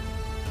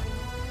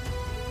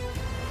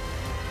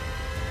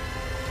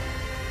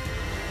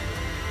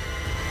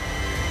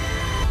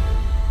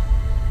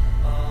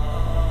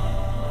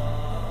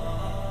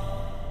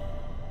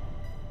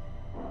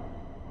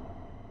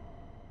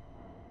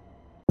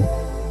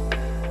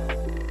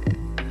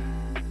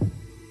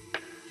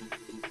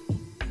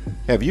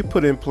 Have you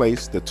put in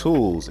place the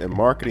tools and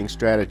marketing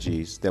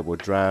strategies that will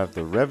drive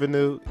the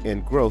revenue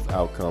and growth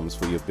outcomes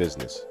for your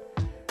business?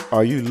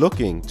 Are you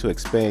looking to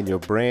expand your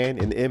brand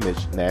and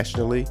image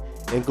nationally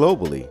and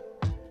globally?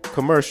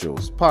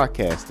 Commercials,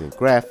 podcasting,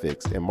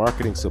 graphics, and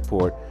marketing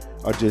support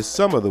are just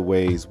some of the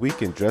ways we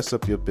can dress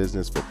up your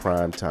business for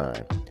prime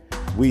time.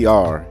 We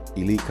are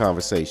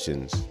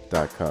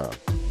EliteConversations.com.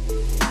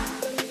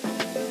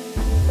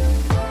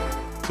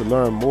 To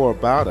learn more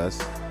about us,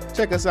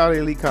 check us out at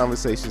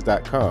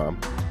EliteConversations.com,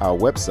 our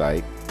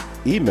website,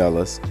 email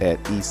us at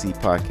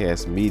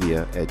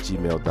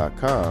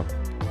ecpodcastmedia@gmail.com,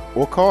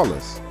 or call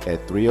us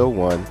at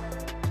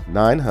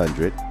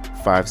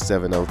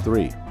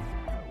 301-900-5703.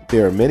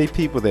 There are many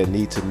people that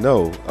need to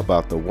know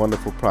about the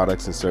wonderful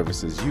products and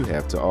services you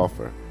have to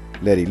offer.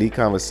 Let Elite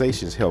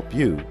Conversations help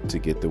you to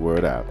get the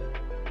word out.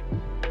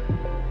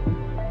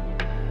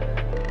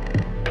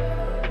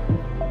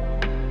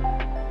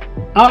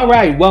 All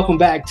right, welcome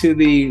back to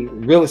the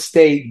Real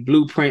Estate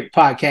Blueprint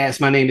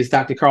podcast. My name is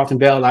Dr. Carlton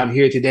Bell. I'm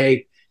here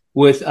today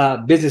with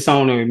business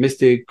owner,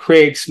 Mr.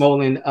 Craig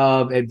Smolin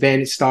of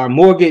Advantage Star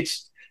Mortgage.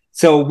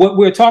 So what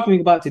we're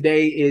talking about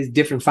today is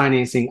different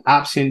financing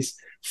options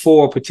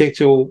for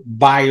potential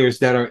buyers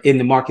that are in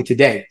the market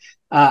today.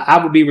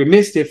 I would be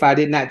remiss if I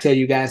did not tell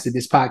you guys that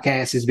this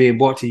podcast is being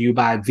brought to you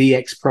by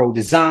VX Pro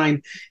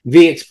Design.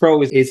 VX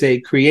Pro is a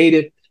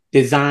creative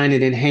design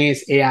and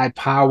enhanced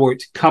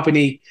AI-powered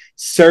company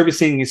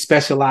servicing and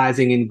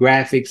specializing in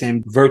graphics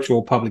and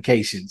virtual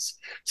publications.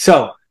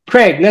 So,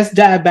 Craig, let's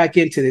dive back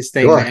into this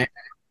thing, man.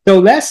 So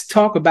let's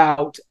talk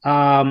about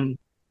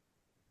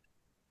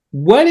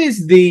what's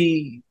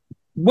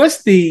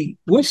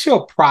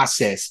your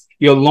process,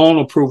 your loan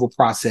approval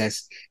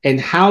process, and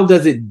how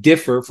does it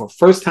differ for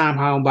first-time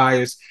home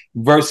buyers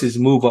versus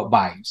move-up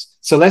buyers?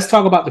 So let's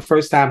talk about the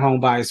first-time home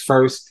buyers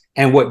first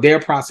and what their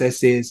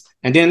process is.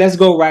 And then let's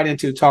go right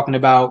into talking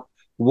about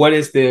what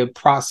is the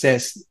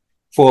process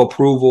for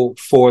approval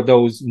for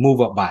those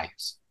move-up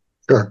buyers.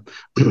 Sure.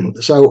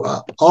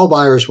 So all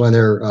buyers, when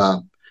they're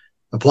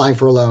applying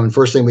for a loan,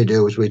 first thing we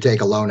do is we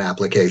take a loan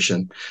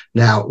application.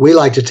 Now, we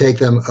like to take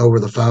them over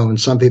the phone.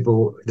 Some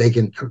people take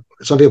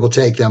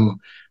them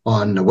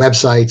on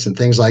websites and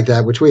things like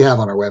that, which we have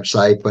on our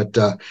website. But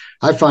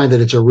I find that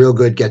it's a real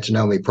good get to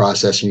know me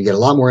process, and you get a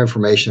lot more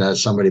information out of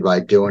somebody by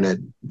doing it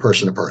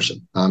person to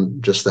person.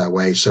 I'm just that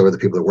way. So are the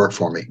people that work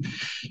for me.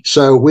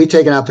 So we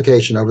take an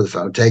application over the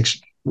phone. It takes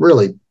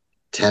really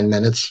 10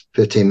 minutes,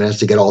 15 minutes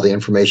to get all the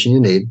information you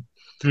need.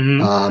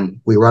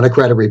 We run a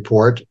credit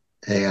report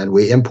and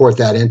we import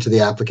that into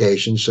the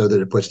application so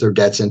that it puts their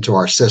debts into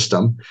our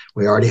system.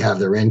 We already have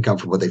their income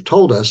from what they've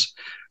told us.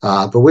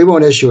 But we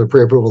won't issue a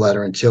pre-approval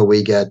letter until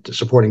we get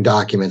supporting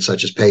documents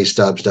such as pay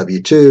stubs,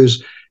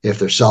 W-2s, if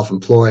they're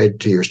self-employed,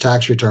 2 years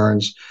tax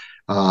returns,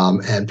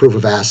 and proof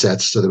of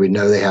assets so that we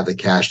know they have the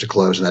cash to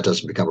close and that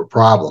doesn't become a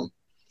problem.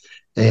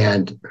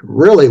 And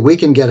really, we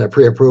can get a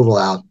pre-approval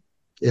out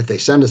if they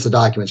send us the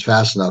documents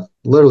fast enough,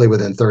 literally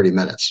within 30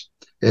 minutes.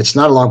 It's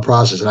not a long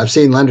process. And I've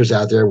seen lenders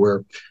out there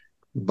where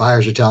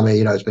buyers are telling me,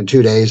 it's been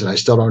 2 days and I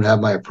still don't have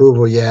my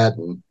approval yet.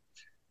 And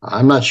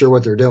I'm not sure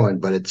what they're doing,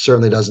 but it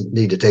certainly doesn't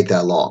need to take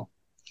that long.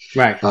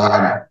 Right.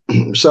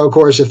 So, of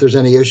course, if there's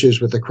any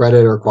issues with the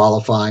credit or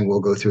qualifying,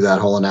 we'll go through that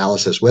whole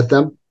analysis with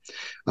them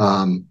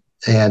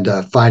and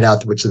find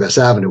out which is the best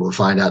avenue. We'll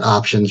find out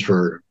options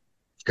for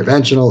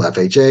conventional,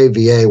 FHA,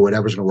 VA,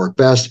 whatever's going to work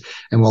best.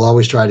 And we'll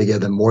always try to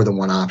give them more than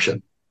one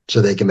option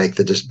so they can make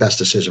the best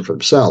decision for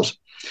themselves.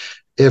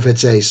 If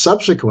it's a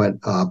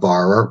subsequent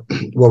borrower,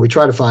 what we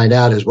try to find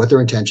out is what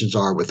their intentions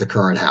are with the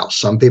current house.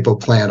 Some people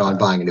plan on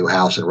buying a new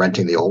house and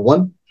renting the old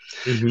one.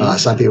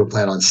 Some people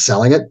plan on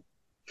selling it.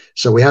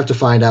 So we have to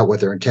find out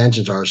what their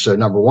intentions are. So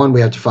number one,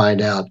 we have to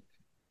find out,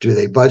 do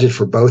they budget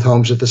for both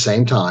homes at the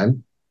same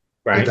time?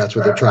 Right. If that's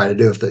what they're trying to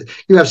do.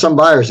 You have some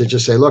buyers that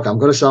just say, look, I'm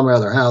going to sell my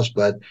other house,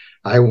 but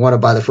I want to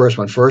buy the first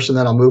one first, and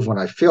then I'll move when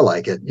I feel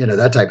like it,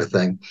 that type of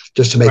thing,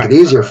 just to make it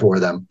easier for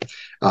them.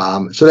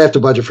 So they have to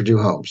budget for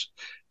two homes.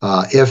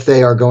 If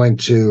they are going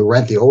to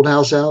rent the old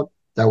house out,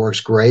 that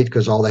works great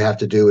because all they have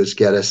to do is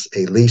get us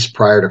a lease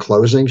prior to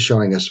closing,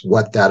 showing us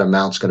what that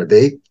amount's going to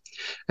be.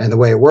 And the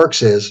way it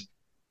works is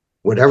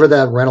whatever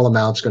that rental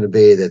amount's going to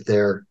be that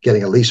they're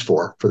getting a lease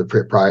for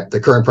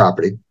the current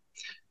property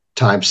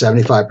times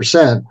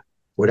 75%,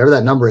 whatever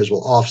that number is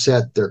will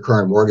offset their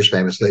current mortgage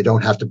payments. So they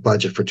don't have to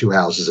budget for two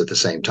houses at the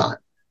same time.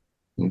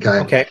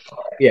 Okay.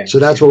 Yeah. So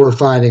that's what we're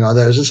finding on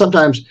those. And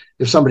sometimes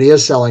if somebody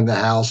is selling the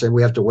house and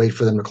we have to wait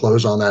for them to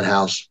close on that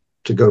house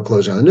to go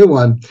closing on the new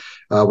one,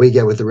 we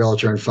get with the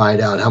realtor and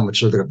find out how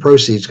much of the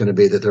proceeds going to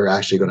be that they're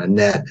actually going to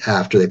net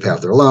after they pay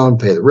off their loan,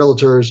 pay the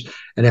realtors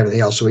and everything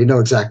else. So we know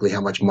exactly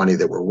how much money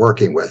that we're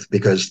working with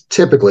because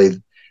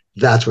typically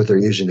that's what they're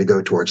using to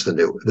go towards the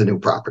new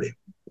property.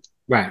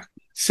 Right.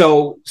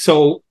 So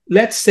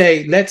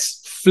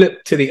let's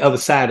flip to the other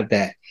side of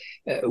that.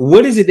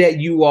 What is it that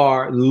you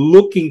are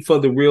looking for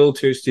the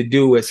realtors to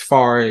do as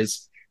far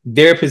as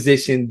their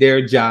position,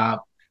 their job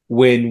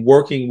when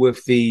working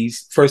with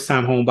these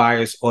first-time home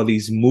buyers or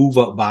these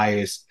move-up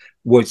buyers,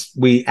 which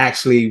we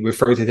actually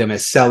refer to them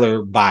as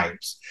seller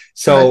buyers?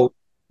 So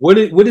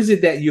right. What is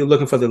it that you're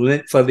looking for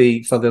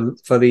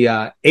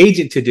the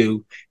agent to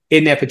do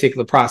in that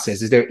particular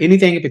process? Is there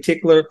anything in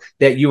particular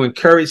that you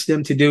encourage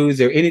them to do? Is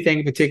there anything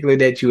in particular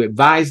that you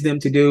advise them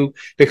to do?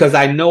 Because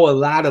I know a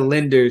lot of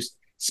lenders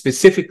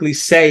specifically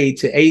say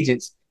to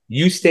agents,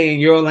 you stay in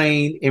your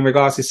lane in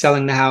regards to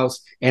selling the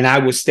house, and I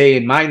will stay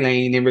in my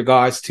lane in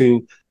regards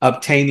to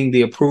obtaining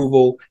the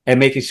approval and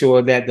making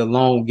sure that the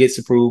loan gets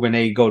approved and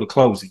they go to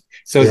closing.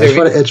 So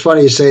it's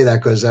funny you say that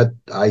because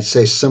I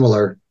say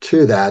similar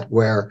to that,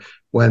 where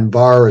when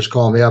borrowers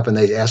call me up and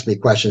they ask me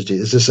questions,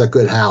 is this a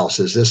good house?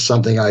 Is this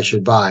something I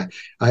should buy?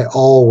 I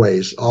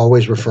always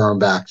refer them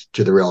back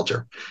to the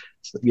realtor.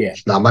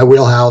 It's not my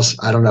wheelhouse.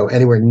 I don't know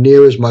anywhere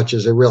near as much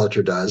as a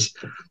realtor does.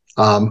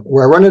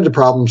 Where I run into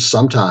problems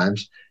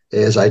sometimes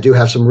is I do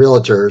have some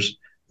realtors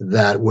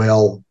that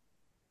will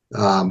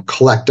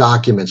collect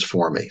documents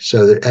for me.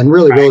 And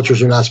really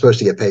realtors are not supposed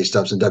to get pay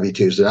stubs and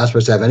W-2s. They're not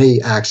supposed to have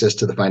any access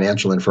to the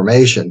financial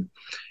information.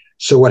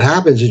 So what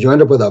happens is you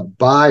end up with a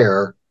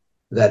buyer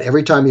that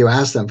every time you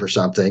ask them for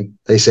something,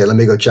 they say, let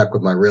me go check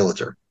with my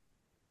realtor.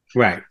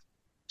 Right.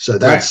 So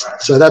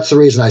that's the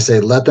reason I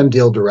say, let them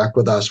deal direct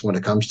with us when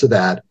it comes to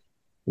that.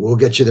 We'll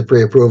get you the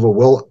pre-approval.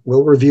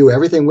 We'll review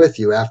everything with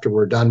you after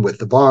we're done with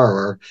the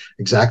borrower,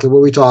 exactly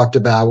what we talked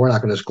about. We're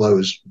not going to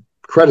disclose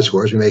credit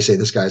scores. We may say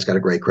this guy's got a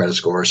great credit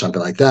score or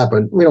something like that,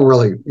 but we don't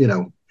really,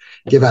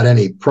 give out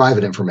any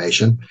private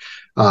information.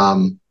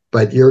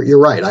 But you're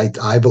right.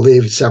 I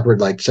believe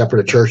separate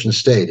a church and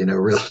state.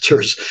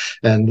 Realtors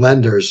and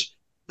lenders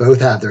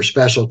both have their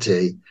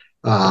specialty.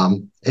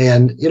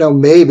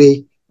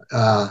 Maybe.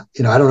 I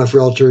don't know if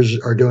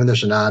realtors are doing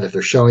this or not, if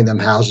they're showing them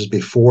houses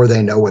before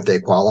they know what they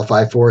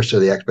qualify for. So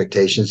the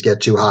expectations get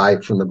too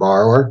high from the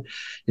borrower,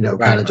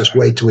 kind of just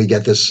wait till we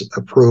get this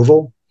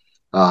approval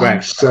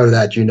so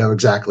that you know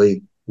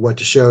exactly what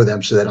to show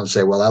them. So they don't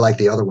say, well, I like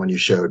the other one you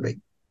showed me,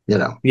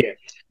 Yeah,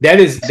 that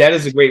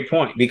is a great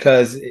point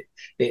because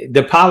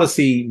the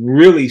policy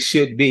really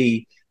should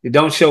be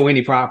don't show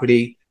any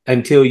property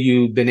until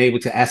you've been able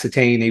to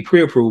ascertain a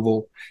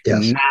pre-approval,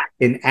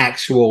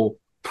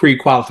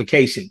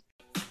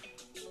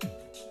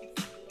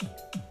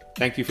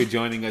 Thank you for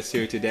joining us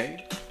here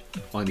today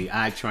on the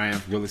I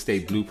Triumph Real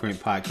Estate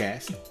Blueprint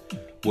podcast,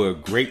 where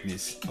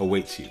greatness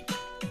awaits you.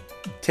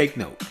 Take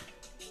note,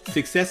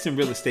 success in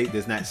real estate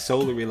does not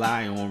solely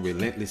rely on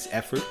relentless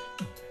effort.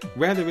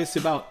 Rather, it's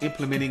about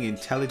implementing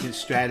intelligent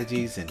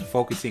strategies and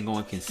focusing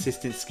on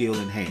consistent skill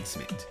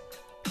enhancement.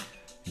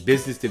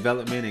 Business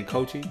development and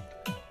coaching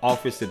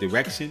offers the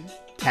direction,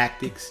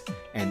 tactics,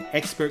 and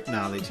expert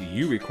knowledge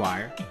you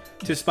require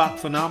to spot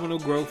phenomenal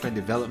growth and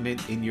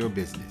development in your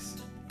business.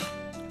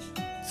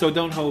 So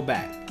don't hold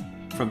back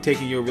from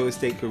taking your real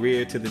estate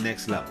career to the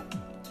next level.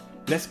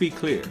 Let's be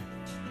clear,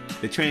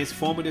 the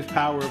transformative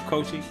power of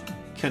coaching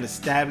can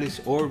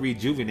establish or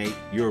rejuvenate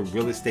your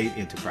real estate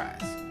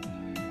enterprise.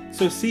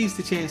 So seize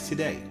the chance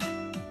today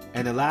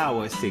and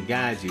allow us to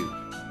guide you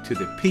to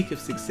the peak of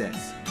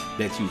success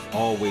that you've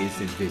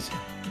always envisioned.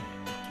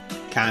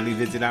 Kindly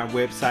visit our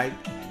website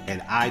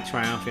at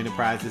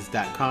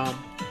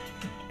itriumphenterprises.com,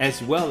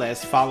 as well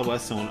as follow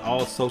us on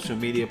all social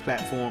media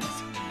platforms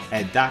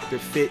at Dr.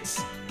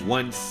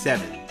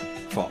 Fitz17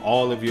 for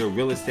all of your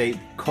real estate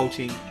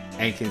coaching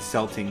and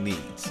consulting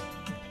needs.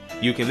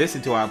 You can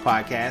listen to our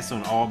podcast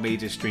on all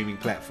major streaming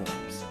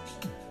platforms.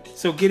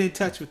 So get in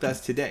touch with us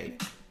today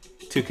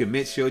to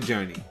commence your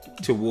journey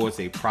towards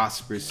a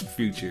prosperous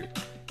future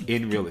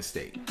in real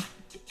estate.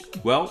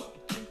 Well,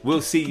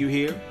 we'll see you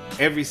here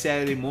every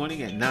Saturday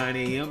morning at 9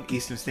 a.m.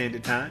 Eastern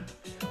Standard Time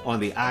on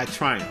the I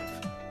Triumph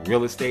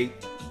Real Estate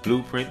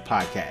Blueprint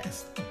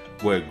podcast,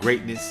 where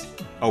greatness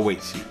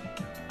awaits you.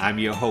 I'm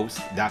your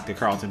host, Dr.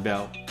 Carlton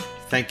Bell.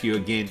 Thank you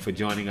again for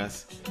joining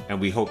us, and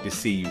we hope to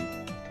see you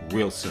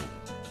real soon.